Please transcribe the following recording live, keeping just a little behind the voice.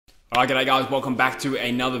Alright, g'day guys, welcome back to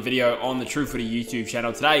another video on the True Footy YouTube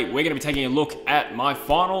channel. Today, we're going to be taking a look at my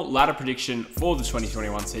final ladder prediction for the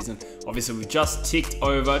 2021 season. Obviously, we've just ticked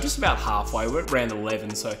over just about halfway. We're at round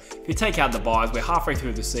 11, so if you take out the buys, we're halfway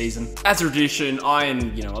through the season. As a tradition, I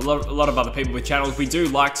and a lot of other people with channels, we do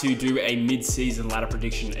like to do a mid-season ladder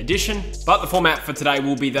prediction edition. But the format for today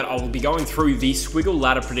will be that I will be going through the Squiggle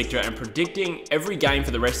ladder predictor and predicting every game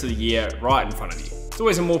for the rest of the year right in front of you. It's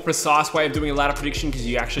always a more precise way of doing a ladder prediction because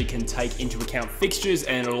you actually can take into account fixtures,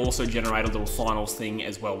 and it'll also generate a little finals thing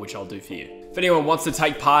as well, which I'll do for you. If anyone wants to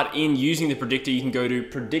take part in using the predictor, you can go to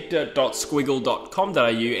predictor.squiggle.com.au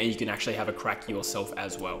and you can actually have a crack yourself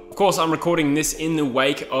as well. Of course, I'm recording this in the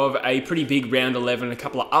wake of a pretty big round 11, a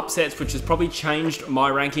couple of upsets, which has probably changed my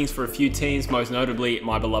rankings for a few teams, most notably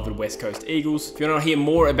my beloved West Coast Eagles. If you want to hear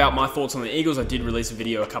more about my thoughts on the Eagles, I did release a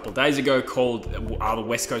video a couple of days ago called Are the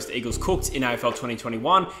West Coast Eagles Cooked in AFL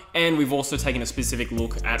 2021? And we've also taken a specific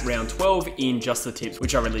look at round 12 in Just the Tips,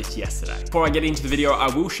 which I released yesterday. Before I get into the video,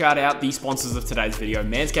 I will shout out the sponsors of today's video,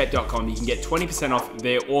 MANSCAPED.com. You can get 20% off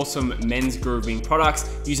their awesome men's grooming products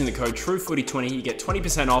using the code TrueFooty20. You get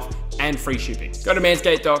 20% off and free shipping. Go to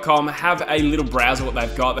manscaped.com, have a little browse of what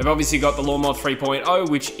they've got. They've obviously got the Lawnmower 3.0,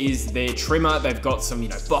 which is their trimmer. They've got some,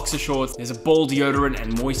 boxer shorts. There's a ball deodorant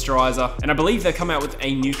and moisturizer. And I believe they've come out with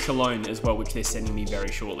a new cologne as well, which they're sending me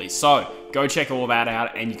very shortly. So go check all of that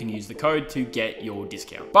out and you can use the code to get your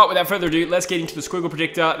discount. But without further ado, let's get into the Squiggle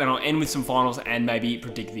predictor. Then I'll end with some finals and maybe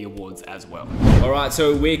predict the awards as well. All right,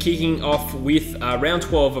 so we're kicking off with round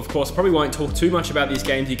 12. Of course, I probably won't talk too much about these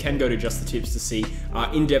games. You can go to Just the Tips to see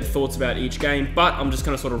in-depth thoughts about each game, but I'm just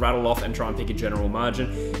going to sort of rattle off and try and pick a general margin.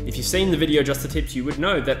 If you've seen the video Just the Tips, you would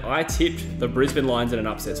know that I tipped the Brisbane Lions in an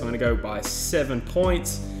upset. So I'm going to go by 7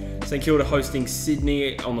 points. St Kilda hosting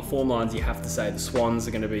Sydney. On the form lines, you have to say the Swans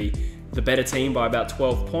are going to be the better team by about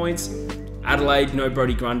 12 points. Adelaide, no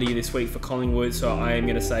Brodie Grundy this week for Collingwood, so I am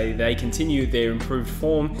going to say they continue their improved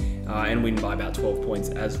form and win by about 12 points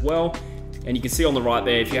as well. And you can see on the right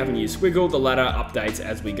there, if you haven't used Squiggle, the ladder updates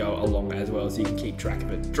as we go along as well, so you can keep track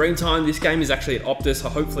of it. Dreamtime, this game is actually at Optus, so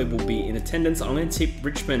hopefully we'll be in attendance. I'm going to tip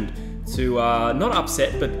Richmond to not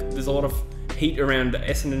upset, but there's a lot of heat around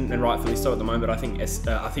Essendon, and rightfully so at the moment. I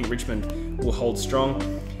think Richmond will hold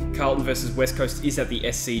strong. Carlton versus West Coast is at the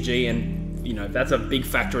SCG, and that's a big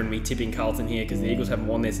factor in me tipping Carlton here because the Eagles haven't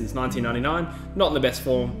won there since 1999. Not in the best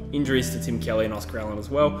form. Injuries to Tim Kelly and Oscar Allen as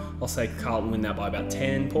well. I'll say Carlton win that by about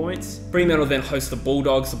 10 points. Fremantle then host the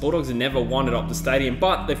Bulldogs. The Bulldogs have never won at Optus Stadium,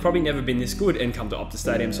 but they've probably never been this good and come to Optus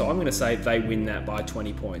Stadium, so I'm going to say they win that by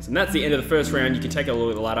 20 points. And that's the end of the first round. You can take a look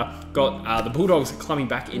at the ladder. Got the Bulldogs climbing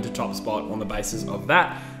back into top spot on the basis of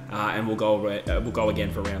that. And we'll go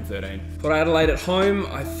again for round 13. Port Adelaide at home.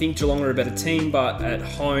 I think Geelong are a better team, but at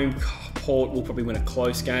home, Port will probably win a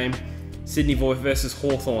close game. Sydney versus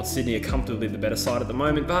Hawthorn. Sydney are comfortably the better side at the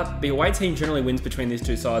moment, but the away team generally wins between these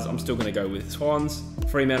two sides. I'm still going to go with Swans.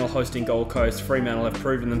 Fremantle hosting Gold Coast. Fremantle have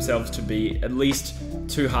proven themselves to be at least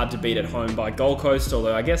too hard to beat at home by Gold Coast,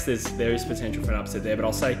 although I guess there is potential for an upset there, but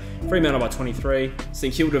I'll say Fremantle by 23.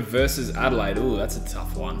 St Kilda versus Adelaide. Ooh, that's a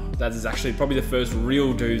tough one. That is actually probably the first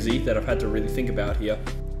real doozy that I've had to really think about here.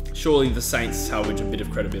 Surely the Saints salvage a bit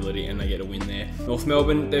of credibility and they get a win there. North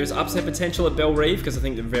Melbourne, there's upset potential at Bellerive because I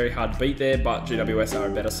think they're very hard to beat there, but GWS are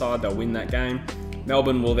a better side. They'll win that game.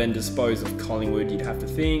 Melbourne will then dispose of Collingwood, you'd have to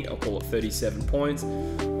think. I'll call it 37 points.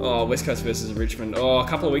 Oh, West Coast versus Richmond. Oh, a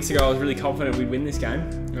couple of weeks ago I was really confident we'd win this game.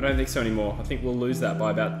 I don't think so anymore. I think we'll lose that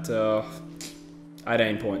by about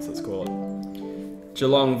 18 points, let's call it.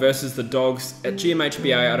 Geelong versus the Dogs. At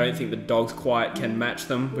GMHBA, I don't think the Dogs quite can match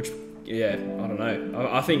them, which, yeah, I don't know.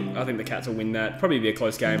 I think the Cats will win that. Probably be a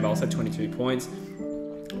close game, but I'll say 22 points.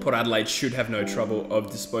 Port Adelaide should have no trouble of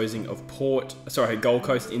disposing of Gold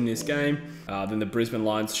Coast in this game. Then the Brisbane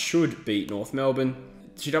Lions should beat North Melbourne.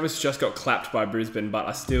 GWS just got clapped by Brisbane, but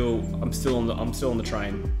I'm still on the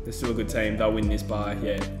train. They're still a good team. They'll win this by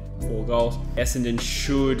 4 goals. Essendon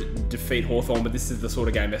should defeat Hawthorn, but this is the sort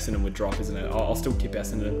of game Essendon would drop, isn't it? I'll still tip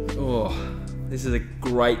Essendon. Oh, this is a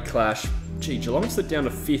great clash. Gee, Geelong slipped down to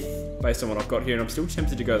 5th based on what I've got here, and I'm still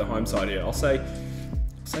tempted to go the home side here. I'll say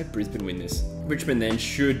Brisbane win this. Richmond then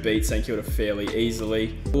should beat St Kilda fairly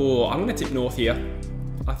easily. Oh, I'm going to tip North here.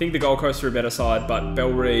 I think the Gold Coast are a better side, but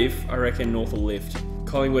Bellerive, I reckon North will lift.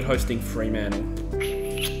 Collingwood hosting Fremantle.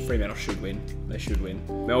 Fremantle should win. They should win.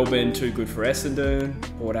 Melbourne, too good for Essendon.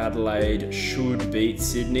 Port Adelaide should beat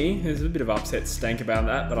Sydney. There's a bit of upset stank about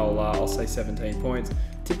that, but I'll say 17 points.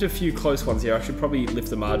 Tipped a few close ones here. I should probably lift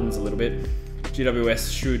the margins a little bit.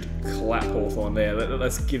 GWS should clap Hawthorn there.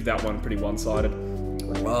 Let's give that one pretty one-sided.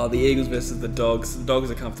 Oh, the Eagles versus the Dogs. The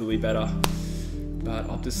Dogs are comfortably better. But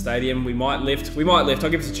Optus Stadium, we might lift. I'll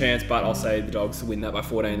give us a chance, but I'll say the Dogs to win that by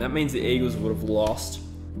 14. That means the Eagles would have lost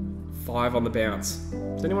 5 on the bounce.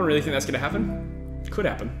 Does anyone really think that's going to happen? Could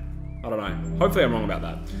happen. I don't know. Hopefully I'm wrong about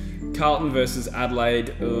that. Carlton versus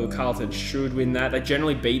Adelaide. Carlton should win that. They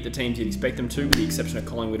generally beat the teams you'd expect them to, with the exception of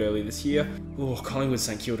Collingwood earlier this year. Collingwood,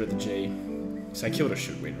 St Kilda at the G. St Kilda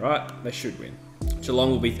should win, right? They should win.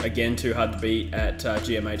 Geelong will be, again, too hard to beat at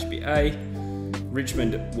GMHBA.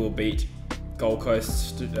 Richmond will beat Gold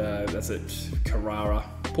Coast. That's at Carrara.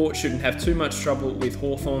 Port shouldn't have too much trouble with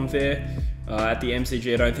Hawthorn there. At the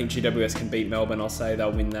MCG, I don't think GWS can beat Melbourne. I'll say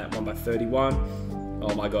they'll win that one by 31.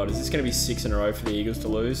 Oh my God, is this going to be 6 in a row for the Eagles to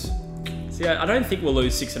lose? See, I don't think we'll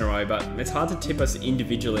lose 6 in a row, but it's hard to tip us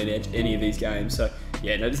individually in any of these games. So,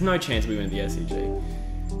 yeah, no, there's no chance we win at the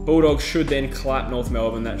SCG. Bulldogs should then clap North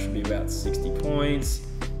Melbourne. That should be about 60 points.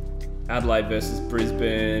 Adelaide versus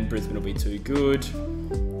Brisbane. Brisbane will be too good.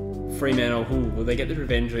 Fremantle, will they get the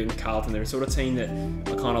revenge in Carlton? They're a sort of team that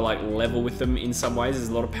are kind of like level with them in some ways. There's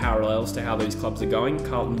a lot of parallels to how these clubs are going.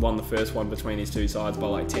 Carlton won the first one between these two sides by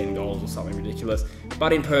like 10 goals or something ridiculous.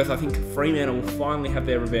 But in Perth, I think Fremantle will finally have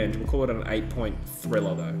their revenge. We'll call it an 8-point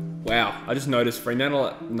thriller though. Wow, I just noticed Fremantle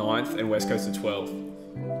at 9th and West Coast at 12th.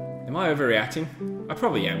 Am I overreacting? I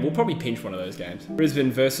probably am. We'll probably pinch one of those games.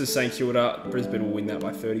 Brisbane versus St Kilda. Brisbane will win that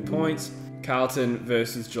by 30 points. Carlton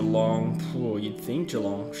versus Geelong. You'd think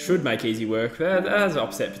Geelong should make easy work. That has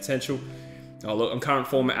upset potential. Oh, look, on current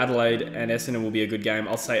form, Adelaide and Essendon will be a good game.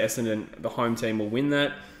 I'll say Essendon, the home team, will win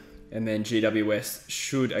that. And then GWS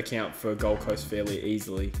should account for Gold Coast fairly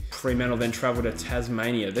easily. Fremantle then travel to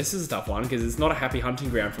Tasmania. This is a tough one because it's not a happy hunting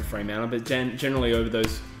ground for Fremantle, but generally over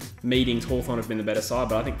those meetings, Hawthorn have been the better side,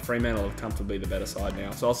 but I think Fremantle have comfortably the better side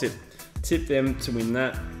now. So I'll tip them to win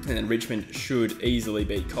that. And then Richmond should easily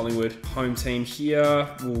beat Collingwood. Home team here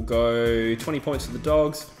will go 20 points for the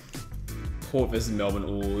Dogs. Port versus Melbourne.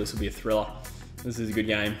 Oh, this will be a thriller. This is a good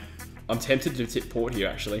game. I'm tempted to tip Port here,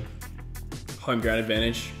 actually. Home ground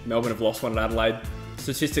advantage. Melbourne have lost one at Adelaide.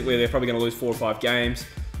 Statistically, they're probably going to lose 4 or 5 games.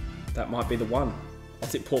 That might be the one. I'll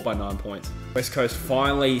tip Port by 9 points. West Coast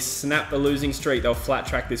finally snapped the losing streak. They'll flat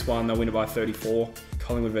track this one. They'll win it by 34.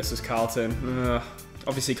 Collingwood versus Carlton.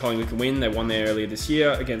 Obviously, Collingwood can win. They won there earlier this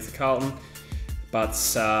year against Carlton. But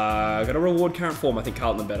got to reward current form. I think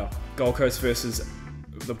Carlton are better. Gold Coast versus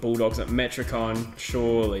the Bulldogs at Metricon.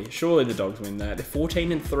 Surely the Dogs win that. They're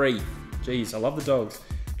 14-3. Jeez, I love the Dogs.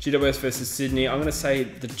 GWS versus Sydney. I'm going to say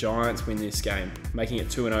the Giants win this game, making it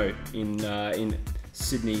 2-0 in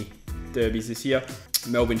Sydney derbies this year.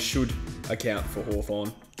 Melbourne should account for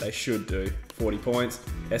Hawthorn. They should do 40 points.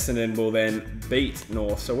 Essendon will then beat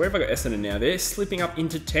North. So where have I got Essendon now? They're slipping up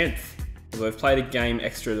into 10th. Although they've played a game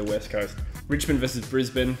extra to the West Coast. Richmond versus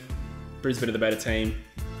Brisbane. Brisbane are the better team.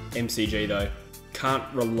 MCG though. Can't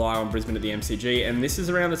rely on Brisbane at the MCG. And this is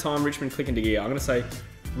around the time Richmond click into gear. I'm going to say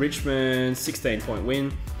Richmond 16-point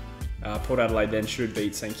win. Port Adelaide then should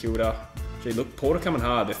beat St Kilda. Gee, look, Port are coming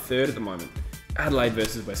hard. They're 3rd at the moment. Adelaide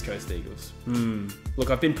versus West Coast Eagles. Look,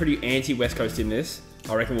 I've been pretty anti-West Coast in this.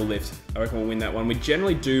 I reckon we'll lift. I reckon we'll win that one. We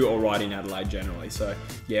generally do alright in Adelaide, generally. So,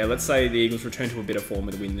 yeah, let's say the Eagles return to a bit of form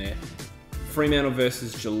with a win there. Fremantle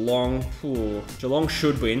versus Geelong. Geelong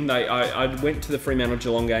should win. I went to the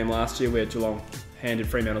Fremantle-Geelong game last year where Geelong handed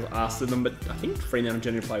Fremantle's ass to them, but I think Fremantle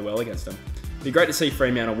generally play well against them. It'd be great to see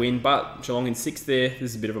Fremantle win, but Geelong in 6th there.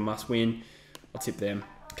 This is a bit of a must-win. I'll tip them.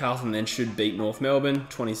 Carlton then should beat North Melbourne,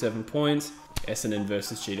 27 points. Essendon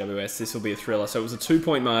versus GWS. This will be a thriller. So it was a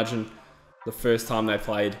 2-point margin the first time they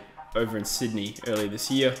played over in Sydney earlier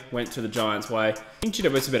this year. Went to the Giants' way. I think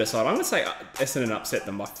GWS is a better side. I'm going to say Essendon upset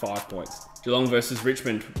them by 5 points. Geelong versus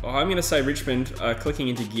Richmond. I'm going to say Richmond are clicking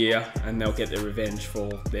into gear and they'll get their revenge for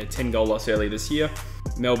their 10-goal loss earlier this year.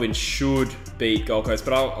 Melbourne should beat Gold Coast,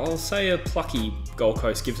 but I'll say a plucky Gold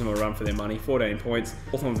Coast gives them a run for their money. 14 points.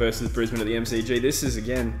 Hawthorn versus Brisbane at the MCG. This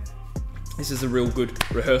is a real good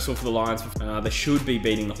rehearsal for the Lions. They should be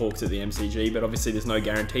beating the Hawks at the MCG, but obviously there's no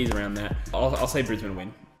guarantees around that. I'll say Brisbane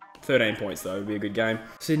win. 13 points though, would be a good game.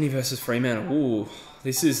 Sydney versus Fremantle. Ooh,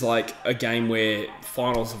 this is like a game where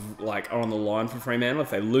finals are on the line for Fremantle.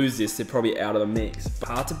 If they lose this, they're probably out of the mix.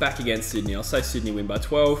 Hard to back against Sydney. I'll say Sydney win by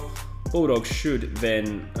 12. Bulldogs should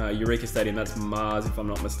then, Eureka Stadium, that's Mars if I'm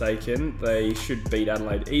not mistaken. They should beat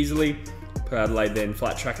Adelaide easily. Adelaide then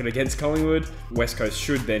flat track it against Collingwood. West Coast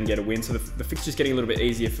should then get a win. So the fixture's getting a little bit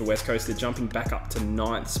easier for West Coast. They're jumping back up to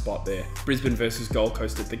 9th spot there. Brisbane versus Gold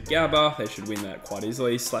Coast at the Gabba. They should win that quite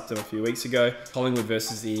easily. Slapped them a few weeks ago. Collingwood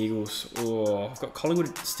versus the Eagles. Oh, I've got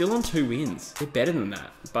Collingwood still on 2 wins. They're better than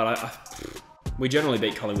that. But we generally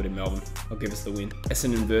beat Collingwood in Melbourne. I'll give us the win.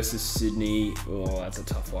 Essendon versus Sydney. Oh, that's a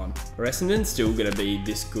tough one. Are Essendon still going to be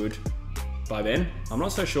this good? by then? I'm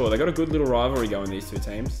not so sure. They got a good little rivalry going, these two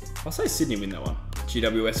teams. I'll say Sydney win that one.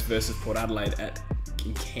 GWS versus Port Adelaide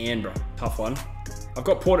in Canberra. Tough one. I've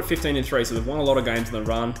got Port at 15-3, so they've won a lot of games in the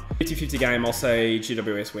run. 50-50 game, I'll say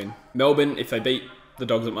GWS win. Melbourne, if they beat the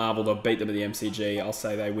Dogs at Marvel, they'll beat them at the MCG. I'll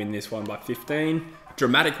say they win this one by 15.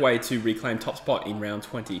 Dramatic way to reclaim top spot in round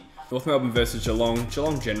 20. North Melbourne versus Geelong.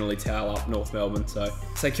 Geelong generally towel up North Melbourne, so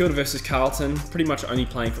St Kilda versus Carlton. Pretty much only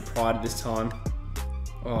playing for pride at this time.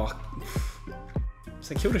 Oh,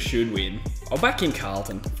 St Kilda should win. I'll back in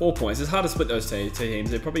Carlton. 4 points. It's hard to split those two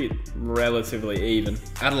teams. They're probably relatively even.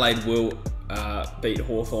 Adelaide will beat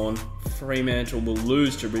Hawthorn. Fremantle will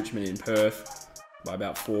lose to Richmond in Perth by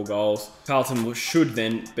about 4 goals. Carlton should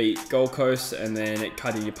then beat Gold Coast, and then at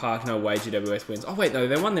Kardinia Park, no way GWS wins. Oh wait, no,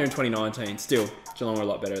 they won there in 2019. Still, Geelong are a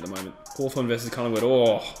lot better at the moment. Hawthorn versus Collingwood.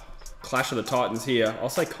 Oh, clash of the Titans here. I'll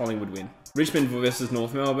say Collingwood win. Richmond versus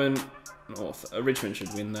North Melbourne. Richmond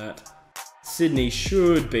should win that. Sydney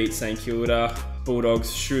should beat St Kilda.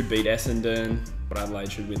 Bulldogs should beat Essendon. But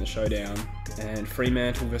Adelaide should win the showdown. And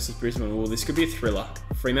Fremantle versus Brisbane. Oh, this could be a thriller.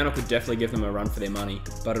 Fremantle could definitely give them a run for their money,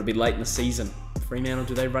 but it'll be late in the season. Fremantle,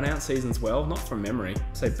 do they run out seasons well? Not from memory.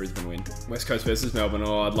 Say Brisbane win. West Coast versus Melbourne.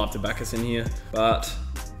 Oh, I'd love to back us in here, but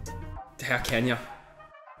how can you?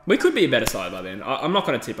 We could be a better side by then. I'm not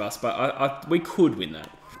going to tip us, but we could win that.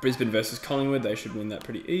 Brisbane versus Collingwood. They should win that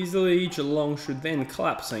pretty easily. Geelong should then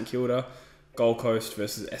clap St Kilda. Gold Coast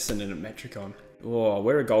versus Essendon at Metricon. Oh,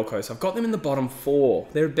 where are Gold Coast? I've got them in the bottom 4.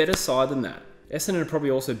 They're a better side than that. Essendon are probably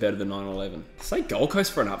also better than 9-11. Say Gold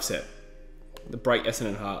Coast for an upset. The break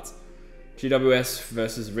Essendon hearts. GWS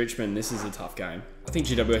versus Richmond. This is a tough game. I think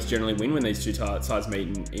GWS generally win when these two sides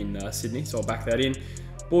meet in Sydney, so I'll back that in.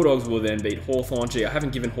 Bulldogs will then beat Hawthorn. Gee, I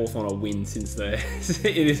haven't given Hawthorn a win since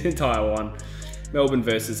this entire one. Melbourne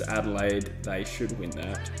versus Adelaide. They should win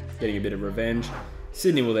that. Getting a bit of revenge.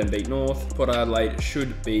 Sydney will then beat North. Port Adelaide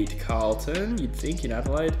should beat Carlton, you'd think, in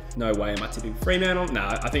Adelaide. No way am I tipping Fremantle.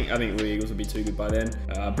 Nah, I think the Eagles will be too good by then.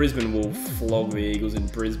 Brisbane will flog the Eagles in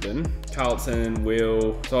Brisbane. Carlton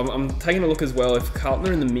will... So I'm taking a look as well. If Carlton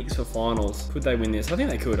are in the mix for finals, could they win this? I think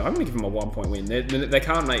they could. I'm going to give them a 1 point win. They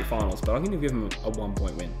can't make finals, but I'm going to give them a 1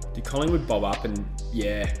 point win. Do Collingwood bob up? And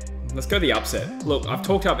yeah, let's go the upset. Look, I've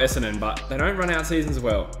talked up Essendon, but they don't run out seasons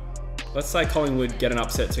well. Let's say Collingwood get an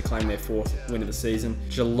upset to claim their 4th win of the season.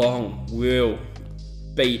 Geelong will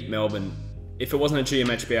beat Melbourne. If it wasn't a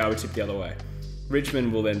GMHB, I would tip the other way.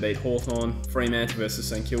 Richmond will then beat Hawthorn. Fremantle versus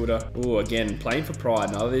St Kilda. Oh, again, playing for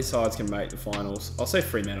pride. None of these sides can make the finals. I'll say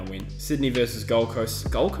Fremantle win. Sydney versus Gold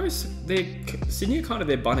Coast. Gold Coast, Sydney are kind of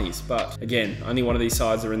their bunnies, but again, only one of these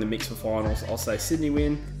sides are in the mix for finals. I'll say Sydney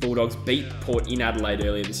win. Bulldogs beat Port in Adelaide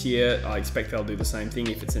earlier this year. I expect they'll do the same thing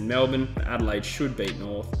if it's in Melbourne. Adelaide should beat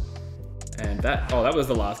North. And that was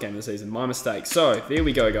the last game of the season. My mistake. So there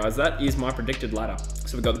we go, guys. That is my predicted ladder.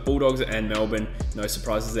 So we've got the Bulldogs and Melbourne. No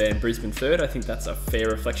surprises there. And Brisbane 3rd. I think that's a fair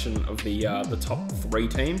reflection of the top 3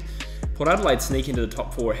 teams. Port Adelaide sneak into the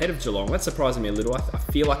top 4 ahead of Geelong. That's surprising me a little. I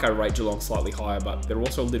feel like I rate Geelong slightly higher, but they're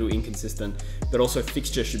also a little inconsistent. But also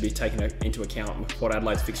fixture should be taken into account. Port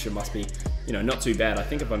Adelaide's fixture must be, not too bad. I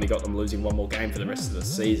think I've only got them losing 1 more game for the rest of the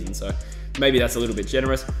season. So maybe that's a little bit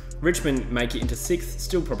generous. Richmond make it into 6th,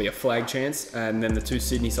 still probably a flag chance, and then the 2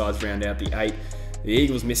 Sydney sides round out the 8. The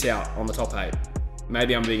Eagles miss out on the top 8.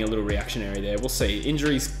 Maybe I'm being a little reactionary there. We'll see.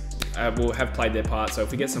 Injuries will have played their part, so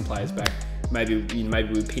if we get some players back, maybe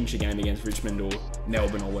we pinch a game against Richmond or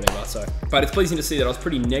Melbourne or whatever. But it's pleasing to see that I was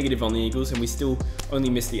pretty negative on the Eagles, and we still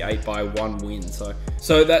only missed the 8 by 1 win.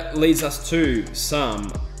 So that leads us to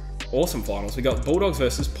some awesome finals. We got Bulldogs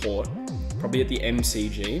versus Port, probably at the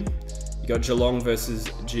MCG. You got Geelong versus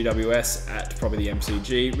GWS at probably the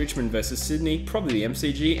MCG, Richmond versus Sydney, probably the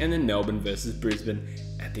MCG, and then Melbourne versus Brisbane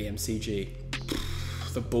at the MCG.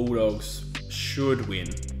 The Bulldogs should win,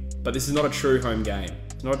 but this is not a true home game.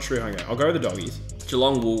 It's not a true home game. I'll go with the Doggies.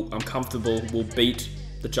 Geelong I'm comfortable, will beat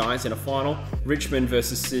the Giants in a final. Richmond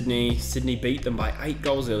versus Sydney. Sydney beat them by 8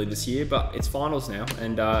 goals early this year, but it's finals now,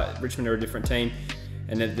 and Richmond are a different team.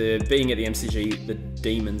 And being at the MCG, the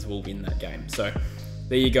Demons will win that game. So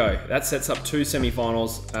there you go. That sets up 2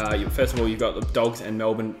 semi-finals. First of all, you've got the Dogs and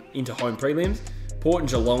Melbourne into home prelims. Port and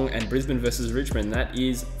Geelong and Brisbane versus Richmond. That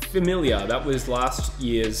is familiar. That was last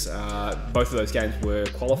year's, both of those games were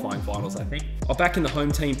qualifying finals, I think. I'll back in the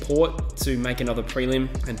home team, Port, to make another prelim,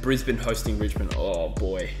 and Brisbane hosting Richmond. Oh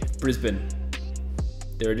boy. Brisbane.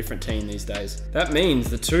 They're a different team these days. That means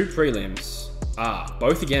the 2 prelims are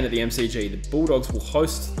both again at the MCG. The Bulldogs will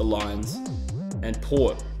host the Lions, and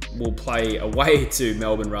Port will play away to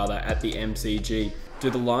Melbourne, rather, at the MCG. Do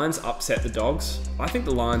the Lions upset the Dogs? I think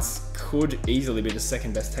the Lions could easily be the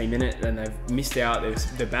second best team in it, and they've missed out.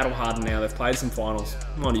 They're battle hardened now. They've played some finals.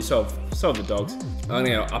 Mind you, so have the Dogs. I'm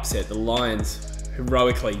going to upset the Lions.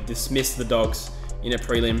 Heroically dismiss the Dogs in a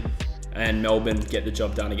prelim, and Melbourne get the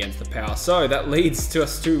job done against the Power. So that leads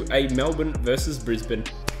us to a Melbourne versus Brisbane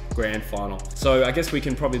grand final. So I guess we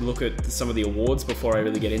can probably look at some of the awards before I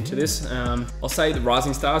really get into this. I'll say the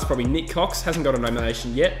Rising Stars, probably Nick Cox. Hasn't got a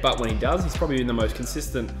nomination yet, but when he does, he's probably been the most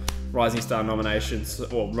consistent Rising Star nominations,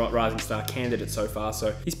 or Rising Star candidate so far.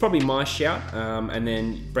 So he's probably my shout. And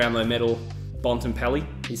then Brownlow medal, Bontempelli.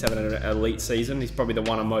 He's having an elite season. He's probably the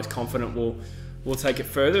one I'm most confident will take it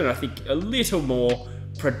further, and I think a little more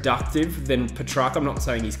productive than Petrarca. I'm not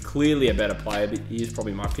saying he's clearly a better player, but he is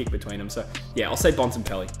probably my pick between them. So yeah, I'll say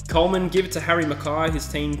Bontempelli. Coleman, give it to Harry Mackay. His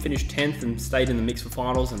team finished 10th and stayed in the mix for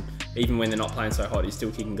finals, and even when they're not playing so hot, he's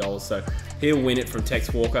still kicking goals. So he'll win it from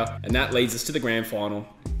Tex Walker, and that leads us to the grand final.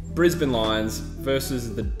 Brisbane Lions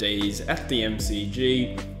versus the D's at the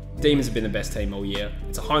MCG. Demons have been the best team all year.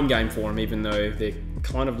 It's a home game for them, even though they're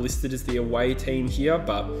kind of listed as the away team here,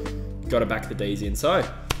 but got to back the D's in. So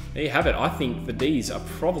there you have it. I think the D's are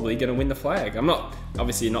probably going to win the flag. I'm not,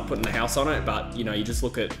 obviously not putting the house on it, but you know, you just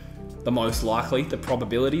look at the most likely, the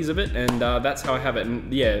probabilities of it, and that's how I have it.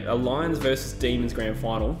 And yeah, a Lions versus Demons grand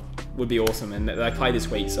final would be awesome, and they play this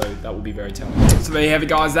week, so that would be very telling. So there you have it,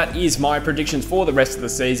 guys. That is my predictions for the rest of the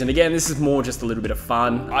season. Again, this is more just a little bit of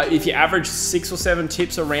fun. If you average 6 or 7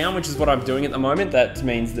 tips around, which is what I'm doing at the moment, that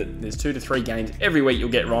means that there's 2 to 3 games every week you'll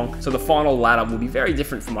get wrong. So the final ladder will be very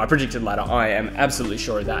different from my predicted ladder. I am absolutely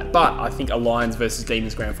sure of that. But I think a Lions versus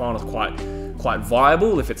Demons grand final is quite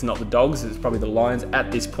viable. If it's not the Dogs, it's probably the Lions at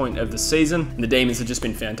this point of the season. And the Demons have just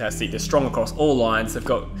been fantastic. They're strong across all lines. They've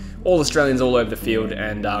got all Australians all over the field,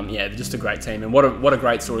 and yeah, they're just a great team. And what a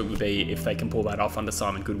great story it would be if they can pull that off under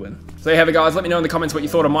Simon Goodwin. So there you have it, guys. Let me know in the comments what you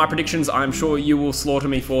thought of my predictions. I'm sure you will slaughter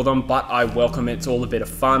me for them, but I welcome it. It's all a bit of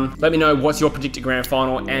fun. Let me know what's your predicted grand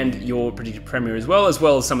final and your predicted premier as well as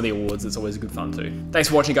some of the awards. It's always good fun too. Thanks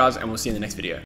for watching, guys, and we'll see you in the next video.